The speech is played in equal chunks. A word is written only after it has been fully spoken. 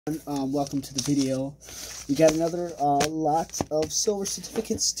Welcome to the video. We got another lot of silver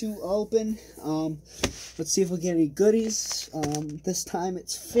certificates to open. Let's see if we get any goodies. This time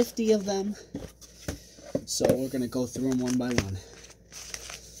it's 50 of them. So we're going to go through them one by one.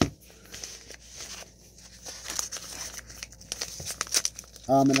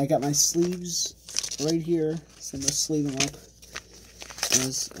 And I got my sleeves right here. So I'm going to sleeve them up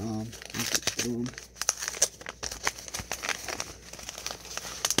as I'll get through them.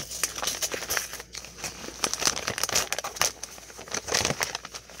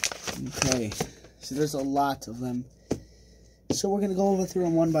 Okay, so there's a lot of them. So we're going to go through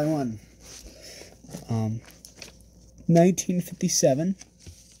them one by one. 1957,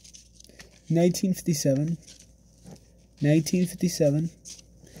 1957, 1957,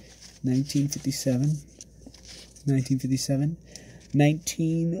 1957, 1957,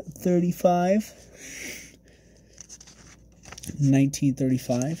 1935,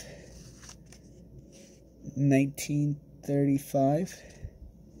 1935, 1935,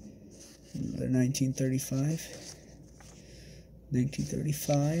 another 1935,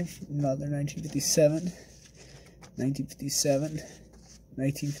 1935, another 1957, 1957,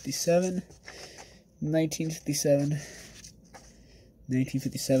 1957, 1957, 1957,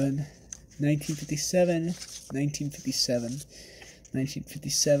 1957, 1957, 1957,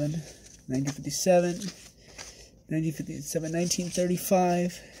 1957, 1957,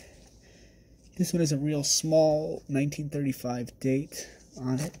 1935. This one has a real small 1935 date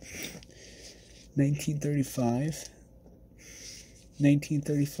on it. 1935,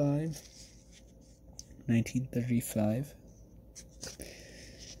 1935, 1935,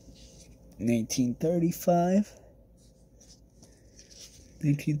 1935,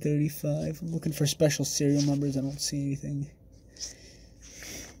 1935. I'm looking for special serial numbers. I don't see anything.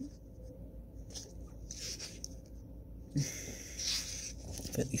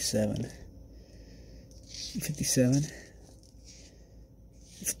 '57, 57.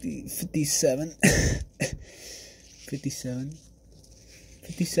 57, 57,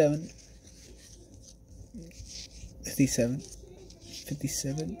 57, 57,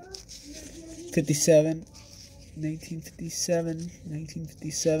 57, 57, 1957,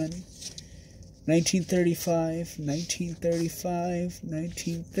 1957, 1935, 1935,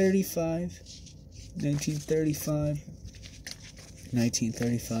 1935, 1935,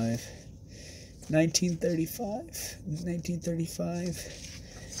 1935, 1935, 1935,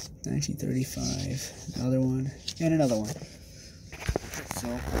 1935, another one, and another one.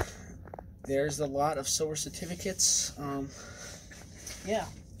 So, there's a lot of silver certificates. Yeah.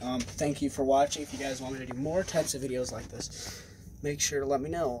 Thank you for watching. If you guys want me to do more types of videos like this, make sure to let me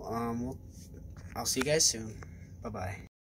know. I'll see you guys soon. Bye-bye.